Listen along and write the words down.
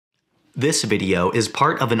This video is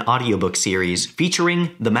part of an audiobook series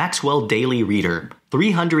featuring the Maxwell Daily Reader,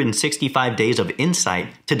 365 days of insight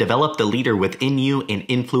to develop the leader within you and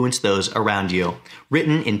influence those around you,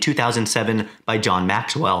 written in 2007 by John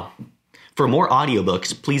Maxwell. For more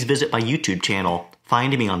audiobooks, please visit my YouTube channel,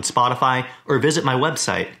 find me on Spotify, or visit my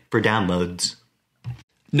website for downloads.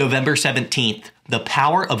 November 17th, the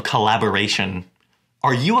power of collaboration.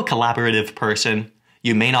 Are you a collaborative person?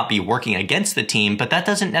 You may not be working against the team, but that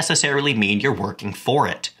doesn't necessarily mean you're working for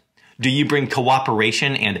it. Do you bring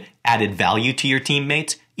cooperation and added value to your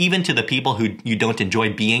teammates, even to the people who you don't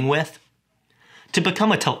enjoy being with? To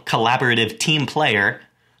become a collaborative team player,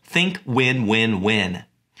 think win-win-win.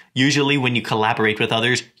 Usually when you collaborate with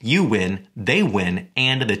others, you win, they win,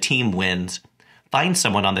 and the team wins. Find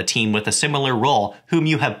someone on the team with a similar role whom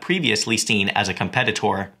you have previously seen as a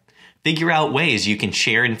competitor. Figure out ways you can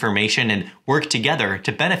share information and work together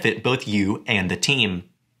to benefit both you and the team.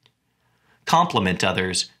 Compliment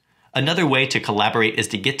others. Another way to collaborate is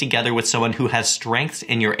to get together with someone who has strengths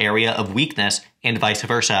in your area of weakness and vice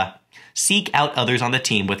versa. Seek out others on the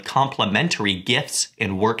team with complementary gifts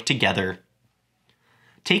and work together.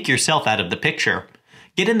 Take yourself out of the picture.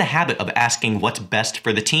 Get in the habit of asking what's best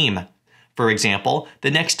for the team. For example, the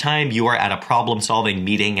next time you are at a problem-solving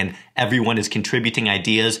meeting and everyone is contributing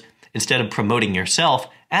ideas, instead of promoting yourself,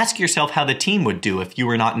 ask yourself how the team would do if you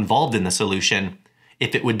were not involved in the solution.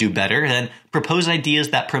 If it would do better, then propose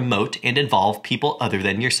ideas that promote and involve people other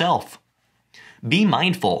than yourself. Be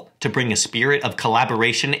mindful to bring a spirit of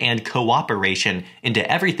collaboration and cooperation into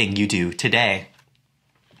everything you do today.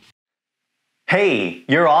 Hey,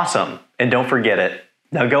 you're awesome, and don't forget it.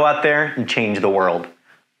 Now go out there and change the world.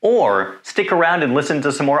 Or stick around and listen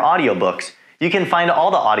to some more audiobooks. You can find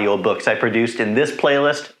all the audiobooks I produced in this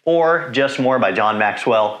playlist or Just More by John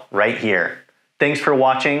Maxwell right here. Thanks for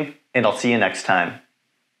watching, and I'll see you next time.